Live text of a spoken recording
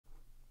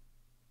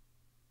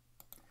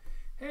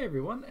Hey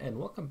everyone, and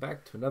welcome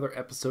back to another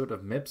episode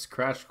of MIPS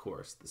Crash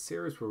Course, the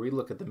series where we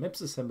look at the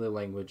MIPS assembly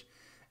language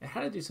and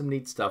how to do some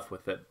neat stuff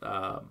with it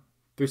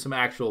through some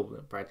actual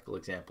practical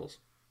examples.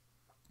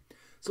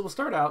 So we'll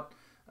start out.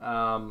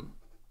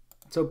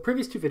 So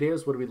previous two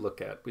videos, what did we look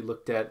at? We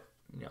looked at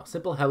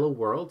simple hello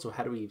world. So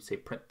how do we say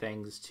print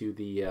things to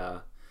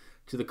the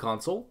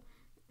console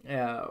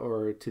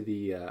or to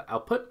the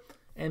output?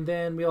 And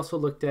then we also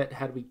looked at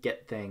how do we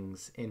get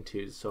things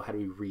into. So how do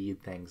we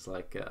read things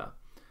like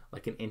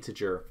an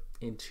integer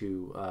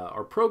into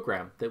our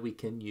program that we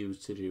can use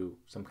to do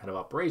some kind of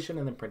operation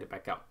and then print it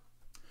back out,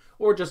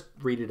 or just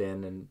read it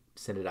in and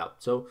send it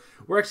out. So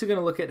we're actually going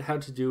to look at how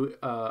to do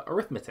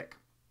arithmetic,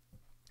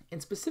 and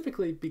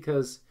specifically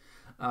because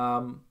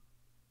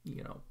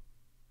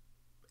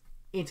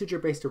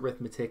integer-based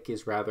arithmetic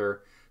is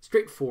rather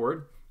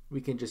straightforward.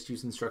 We can just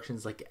use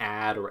instructions like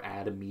add or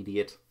add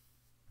immediate,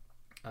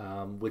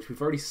 which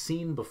we've already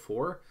seen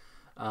before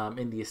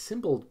in the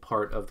assembled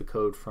part of the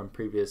code from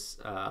previous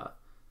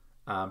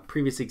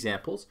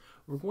examples.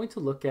 We're going to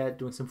look at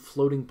doing some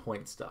floating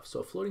point stuff.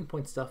 So floating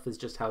point stuff is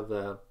just how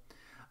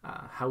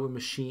a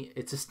machine,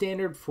 it's a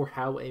standard for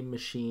how a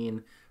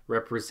machine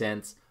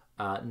represents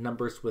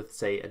numbers with,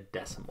 say, a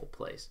decimal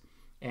place.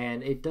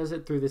 And it does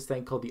it through this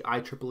thing called the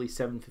IEEE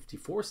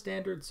 754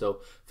 standard. So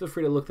feel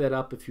free to look that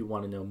up if you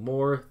want to know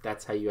more.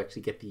 That's how you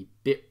actually get the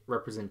bit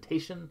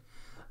representation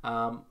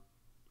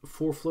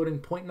for floating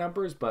point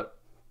numbers, but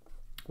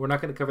we're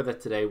not going to cover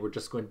that today. We're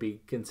just going to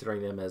be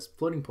considering them as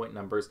floating point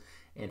numbers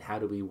and how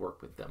do we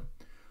work with them.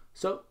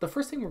 So the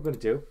first thing we're going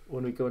to do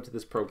when we go into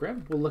this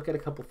program, we'll look at a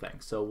couple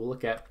things. So we'll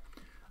look at,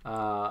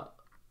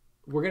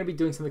 we're going to be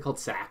doing something called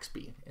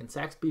Saxby. And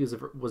Saxby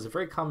was a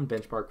very common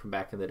benchmark from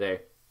back in the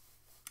day.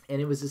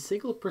 And it was a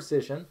single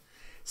precision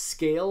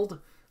scaled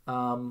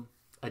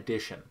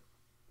addition.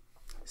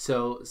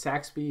 So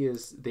Saxby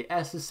the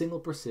S is single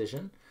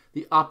precision.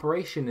 The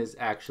operation is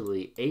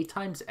actually A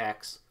times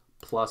X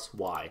plus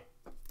Y.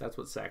 That's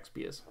what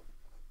Saxby is.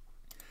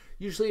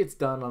 Usually it's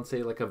done on,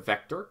 say, like a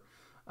vector,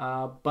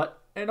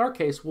 but in our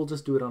case, we'll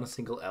just do it on a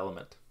single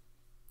element,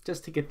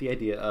 just to get the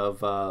idea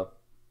of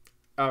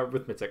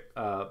arithmetic,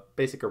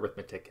 basic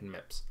arithmetic in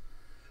MIPS.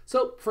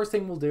 So first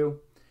thing we'll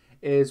do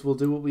is we'll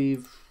do what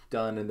we've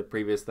done in the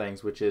previous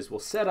things, which is we'll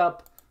set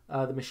up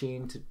the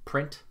machine to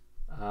print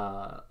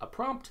a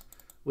prompt,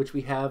 which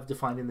we have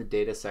defined in the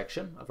data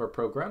section of our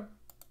program.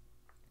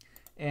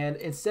 And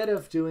instead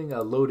of doing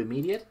a load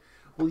immediate,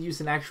 we'll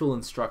use an actual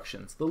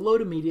instructions. The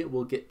load immediate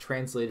will get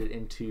translated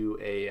into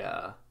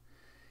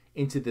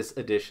into this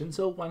addition.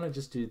 So why not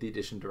just do the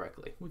addition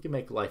directly? We can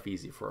make life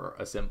easy for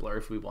our assembler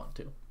if we want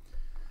to.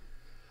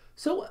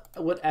 So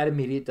what add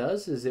immediate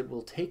does is it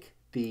will take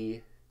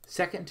the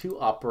second two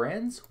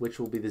operands, which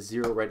will be the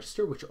 0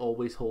 register, which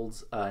always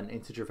holds an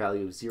integer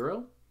value of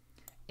 0,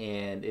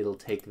 and it'll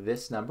take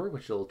this number,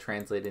 which will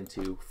translate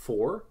into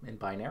 4 in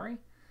binary.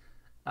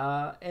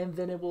 And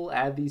then it will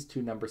add these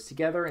two numbers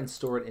together and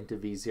store it into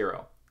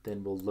V0.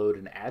 Then we'll load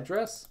an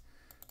address.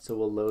 So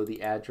we'll load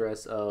the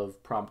address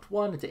of prompt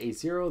 1 into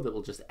A0 that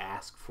will just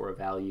ask for a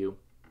value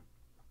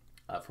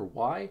for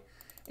Y.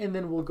 And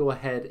then we'll go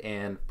ahead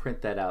and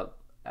print that out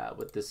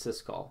with this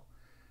syscall.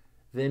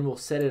 Then we'll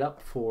set it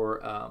up for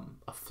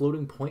a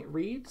floating point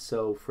read.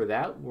 So for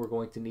that, we're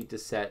going to need to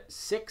set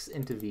 6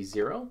 into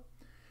V0.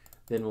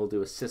 Then we'll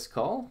do a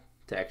syscall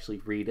to actually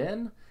read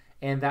in.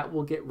 And that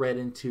will get read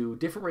into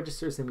different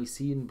registers than we've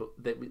seen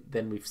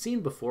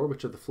before,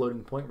 which are the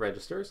floating point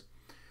registers,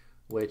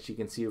 which you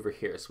can see over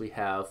here. So we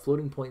have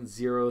floating point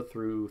 0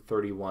 through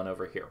 31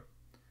 over here.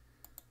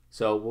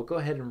 So we'll go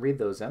ahead and read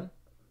those in,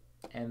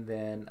 and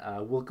then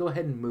we'll go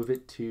ahead and move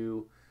it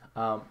to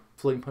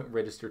floating point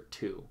register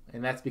 2.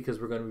 And that's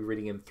because we're going to be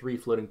reading in 3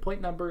 floating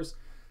point numbers,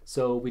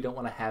 so we don't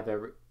want to have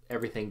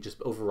everything just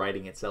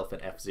overwriting itself in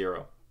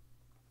F0.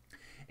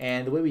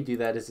 And the way we do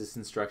that is this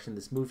instruction,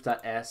 this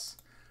move.s.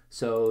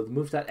 So the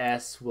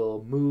move.s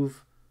will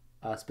move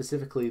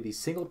specifically the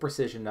single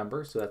precision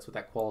number. So that's what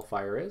that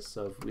qualifier is.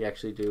 So if we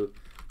actually do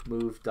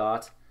move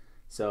dot,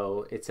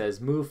 so it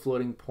says move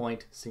floating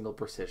point single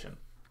precision.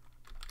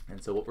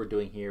 And so what we're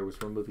doing here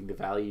is we're moving the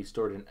value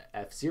stored in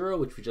F0,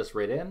 which we just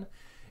read in,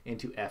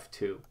 into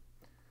F2.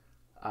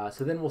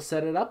 So then we'll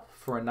set it up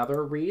for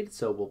another read.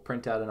 So we'll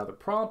print out another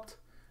prompt.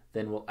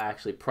 Then we'll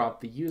actually prompt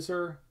the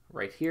user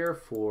right here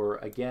for,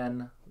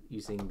 again,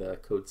 using the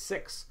code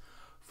 6.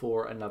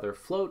 For another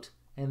float,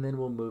 and then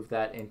we'll move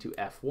that into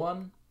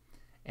F1,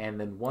 and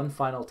then one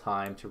final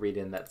time to read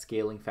in that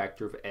scaling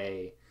factor of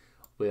A.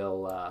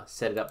 We'll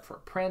set it up for a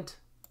print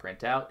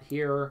out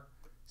here,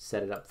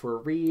 set it up for a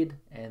read,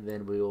 and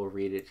then we will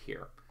read it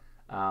here.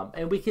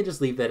 And we can just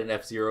leave that in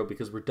F0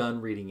 because we're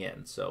done reading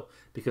in. So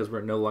because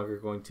we're no longer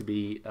going to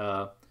be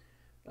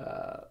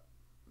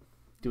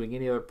doing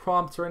any other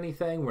prompts or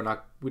anything,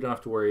 we don't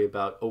have to worry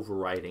about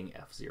overwriting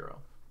F0.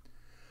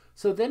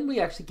 So then we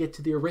actually get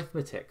to the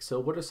arithmetic. So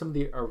what are some of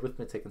the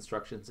arithmetic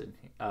instructions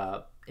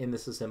in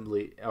this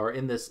assembly or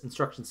in this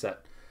instruction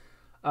set?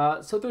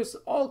 So there's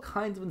all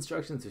kinds of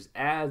instructions. There's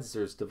adds,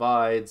 there's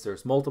divides,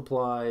 there's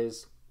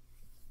multiplies.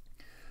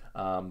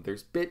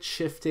 There's bit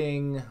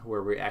shifting,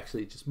 where we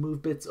actually just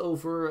move bits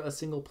over a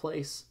single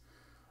place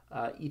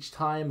each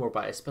time or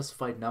by a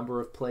specified number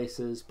of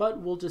places. But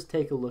we'll just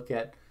take a look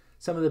at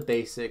some of the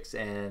basics.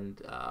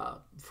 And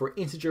for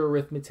integer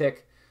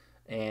arithmetic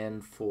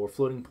and for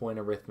floating point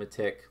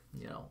arithmetic,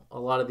 a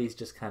lot of these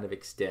just kind of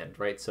extend,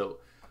 right? So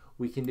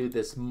we can do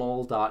this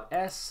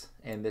mul.s,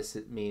 and this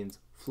it means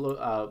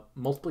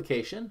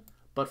multiplication,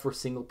 but for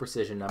single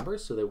precision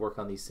numbers. So they work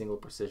on these single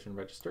precision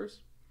registers.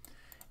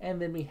 And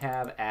then we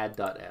have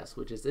add.s,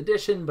 which is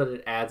addition, but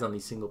it adds on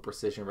these single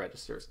precision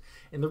registers.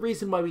 And the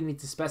reason why we need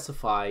to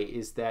specify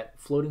is that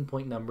floating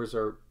point numbers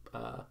are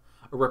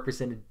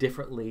represented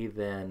differently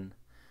than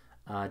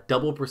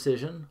double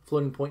precision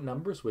floating point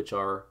numbers, which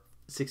are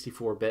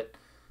 64-bit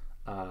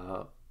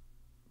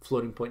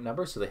floating point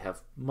numbers, so they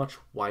have much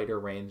wider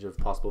range of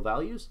possible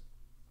values.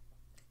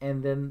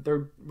 And then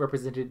they're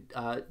represented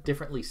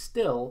differently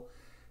still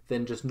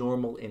than just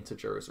normal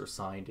integers or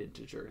signed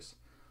integers.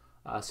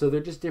 So they're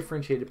just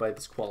differentiated by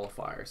this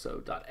qualifier.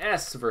 So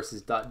 .s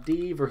versus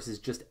 .d versus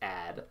just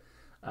add,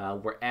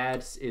 where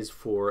add is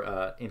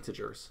for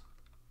integers.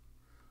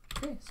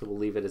 Okay, so we'll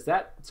leave it as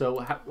that. So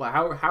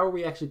how are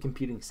we actually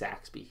computing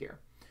Saxby here?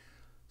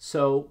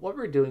 So what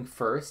we're doing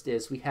first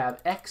is we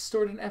have x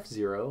stored in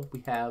F0.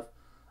 We have,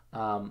 we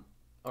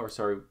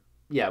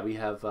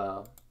have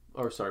a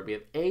stored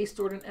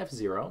in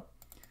F0.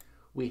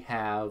 We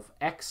have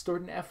x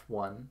stored in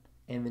F1,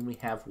 and then we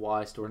have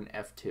y stored in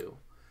F2.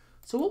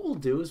 So what we'll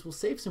do is we'll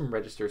save some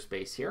register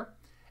space here,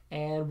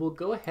 and we'll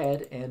go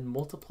ahead and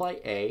multiply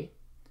a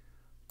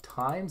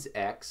times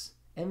x,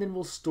 and then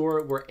we'll store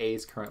it where a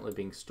is currently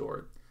being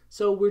stored.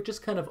 So we're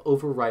just kind of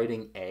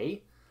overwriting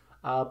a,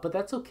 but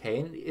that's okay,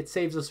 and it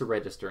saves us a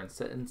register.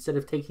 Instead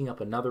of taking up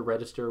another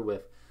register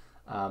with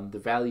the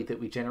value that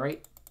we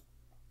generate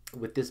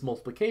with this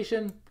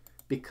multiplication,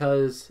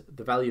 because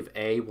the value of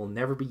a will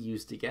never be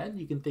used again,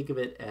 you can think of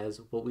it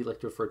as what we like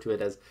to refer to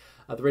it as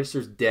the register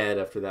is dead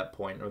after that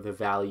point, or the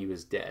value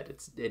is dead.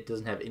 It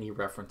doesn't have any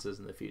references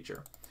in the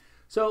future.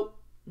 So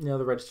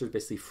the register is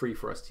basically free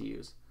for us to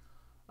use.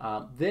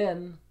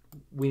 Then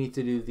we need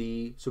to do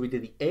we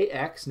did the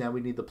ax, now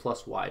we need the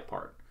plus y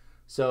part.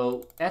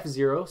 So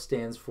F0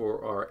 stands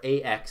for our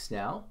ax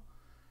now,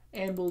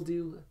 and we'll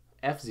do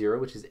F0,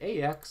 which is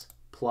ax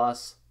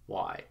plus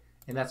y.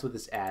 And that's what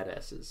this add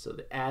s is. So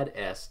the add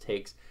s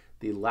takes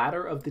the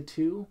latter of the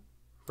two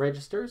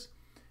registers,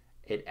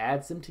 it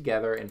adds them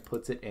together and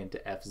puts it into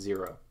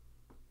F0,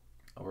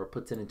 or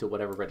puts it into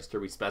whatever register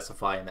we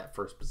specify in that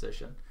first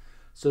position.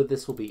 So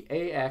this will be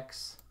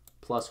ax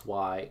plus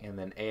y, and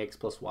then ax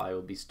plus y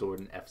will be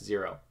stored in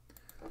F0.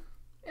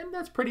 And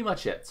that's pretty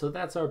much it. So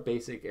that's our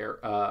basic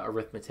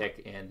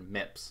arithmetic in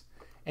MIPS.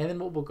 And then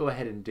what we'll go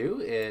ahead and do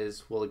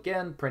is we'll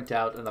again print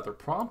out another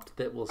prompt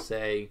that will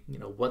say,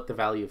 what the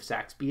value of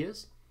Saxby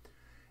is.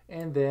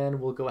 And then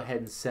we'll go ahead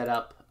and set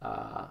up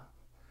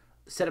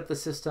the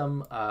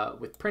system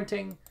with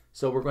printing.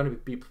 So we're going to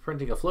be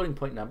printing a floating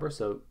point number.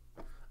 So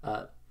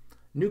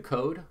new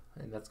code,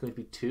 and that's going to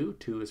be 2.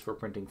 2 is for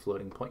printing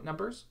floating point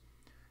numbers.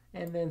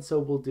 And then so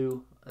we'll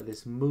do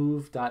this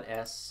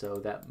move.s. So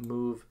that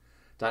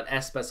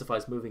move.s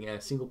specifies moving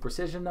a single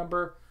precision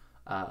number.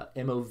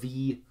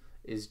 MOV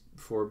is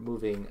for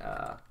moving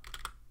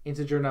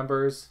integer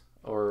numbers,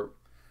 or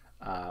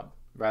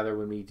rather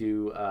when we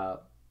do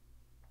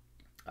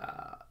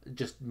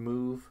just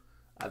move,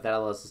 that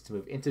allows us to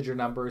move integer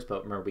numbers,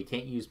 but remember we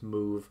can't use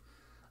move.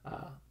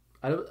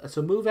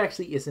 So move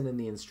actually isn't in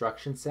the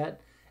instruction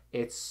set,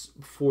 it's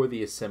for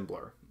the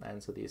assembler,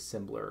 and so the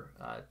assembler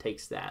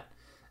takes that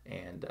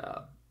and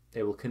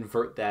it will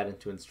convert that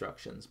into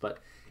instructions. But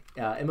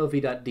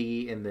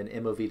mov.d and then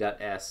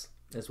mov.s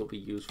is what we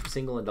use for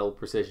single and double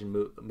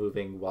precision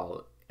moving,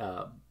 while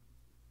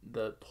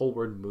the whole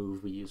word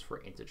move we use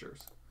for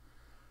integers.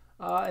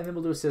 And then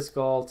we'll do a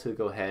syscall to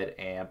go ahead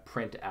and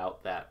print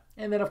out that.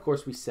 And then of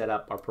course we set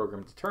up our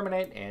program to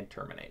terminate and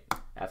terminate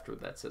after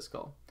that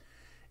syscall.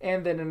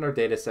 And then in our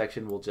data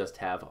section we'll just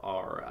have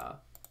our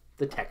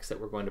the text that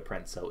we're going to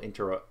print. So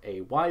enter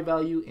a y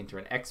value, enter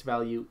an x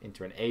value,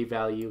 enter an a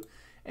value,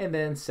 and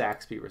then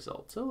Saxby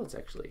result. So let's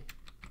actually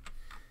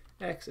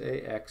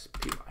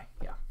xaxpy,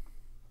 yeah.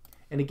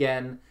 And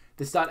again,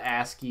 this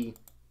 .ascii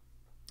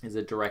is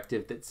a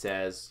directive that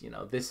says,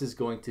 this is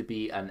going to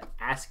be an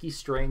ASCII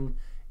string,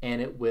 and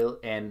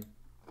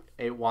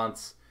it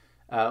wants,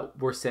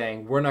 we're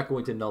saying we're not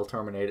going to null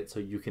terminate it, so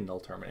you can null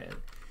terminate it.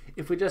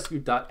 If we just do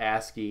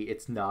 .ascii,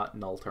 it's not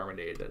null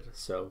terminated,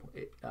 so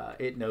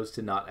it knows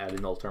to not add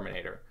a null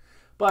terminator,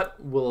 but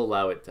we'll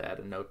allow it to add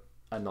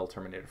a null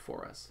terminator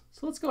for us.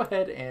 So let's go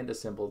ahead and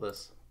assemble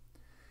this.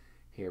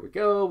 Here we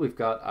go. We've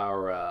got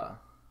our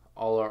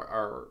all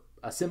our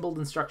assembled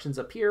instructions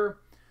up here,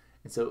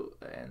 and so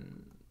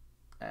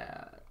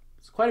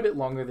it's quite a bit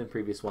longer than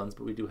previous ones,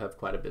 but we do have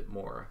quite a bit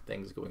more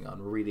things going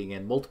on. We're reading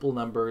in multiple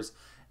numbers,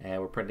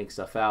 and we're printing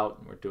stuff out,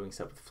 and we're doing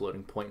stuff with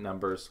floating point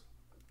numbers.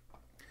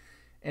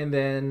 And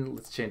then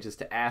let's change this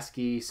to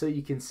ASCII, so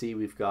you can see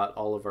we've got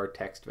all of our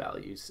text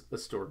values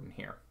stored in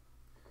here.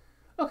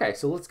 Okay,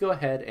 so let's go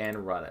ahead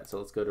and run it. So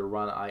let's go to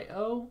run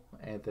IO,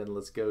 and then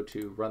let's go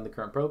to run the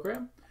current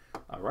program.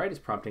 All right, it's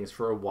prompting us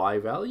for a Y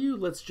value.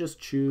 Let's just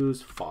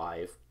choose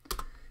 5.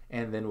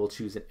 And then we'll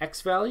choose an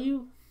X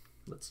value.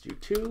 Let's do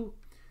 2.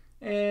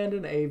 And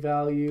an A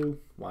value.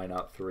 Why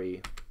not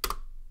 3?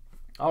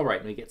 All right,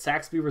 and we get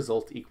Saxby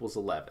result equals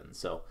 11.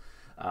 So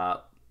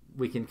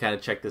we can kind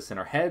of check this in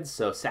our heads.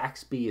 So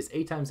Saxby is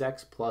A times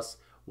X plus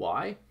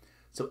Y.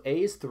 So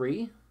A is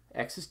 3.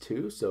 X is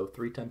 2, so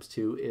 3 times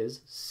 2 is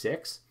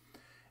 6,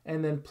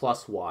 and then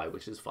plus y,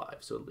 which is 5.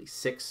 So it'll be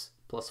 6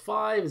 plus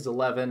 5 is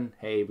 11.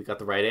 Hey, we got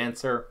the right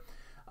answer.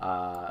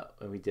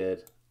 And we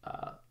did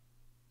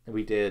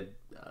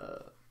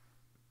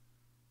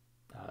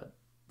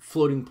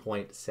floating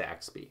point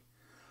Saxby.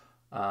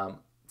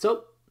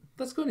 So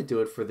that's going to do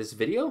it for this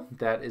video.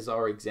 That is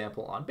our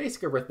example on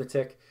basic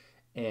arithmetic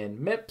and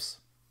MIPS.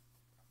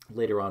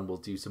 Later on, we'll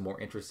do some more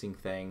interesting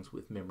things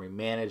with memory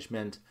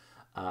management,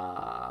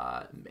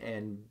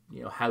 and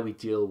how we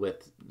deal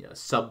with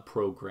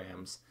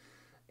sub-programs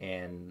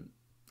and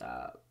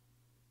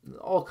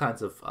all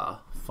kinds of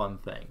fun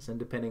things. And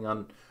depending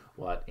on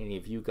what any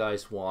of you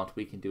guys want,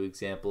 we can do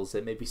examples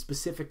that may be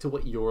specific to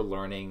what you're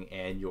learning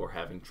and you're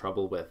having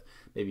trouble with,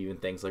 maybe even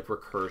things like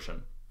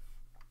recursion.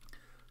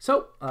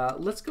 So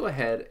let's go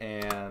ahead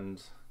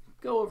and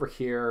go over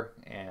here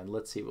and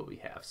let's see what we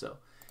have. So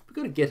if we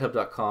go to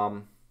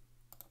github.com,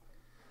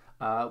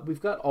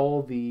 we've got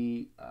all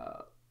the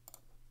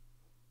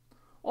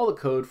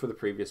code for the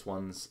previous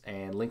ones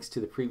and links to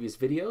the previous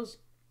videos.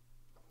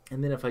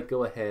 And then if I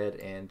go ahead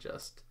and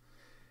just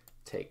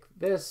take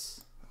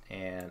this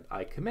and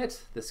I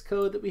commit this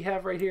code that we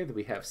have right here that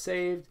we have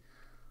saved,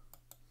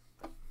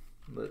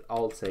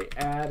 I'll say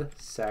add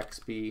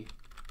Saxby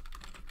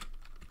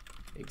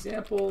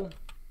example.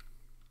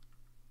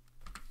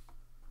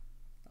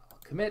 I'll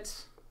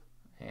commit,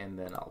 and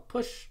then I'll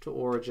push to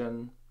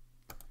origin.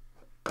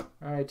 All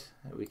right,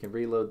 we can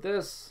reload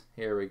this.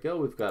 Here we go.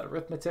 We've got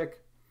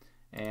arithmetic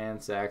and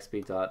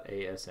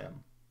saxby.asm.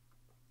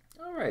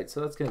 All right, so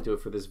that's going to do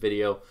it for this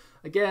video.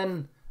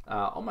 Again,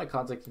 all my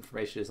contact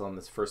information is on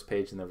this first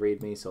page in the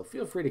README, so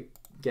feel free to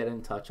get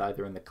in touch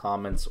either in the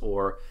comments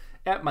or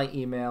at my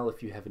email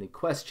if you have any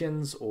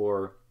questions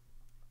or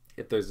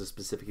if there's a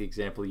specific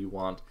example you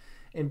want.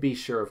 And be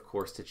sure, of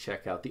course, to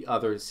check out the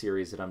other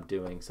series that I'm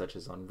doing, such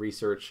as on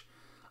research,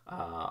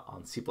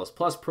 on C++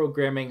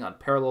 programming, on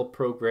parallel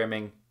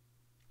programming,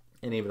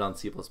 and even on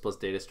C++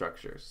 data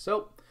structures.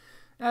 So,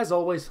 as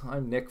always,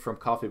 I'm Nick from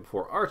Coffee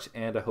Before Art,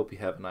 and I hope you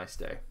have a nice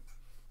day.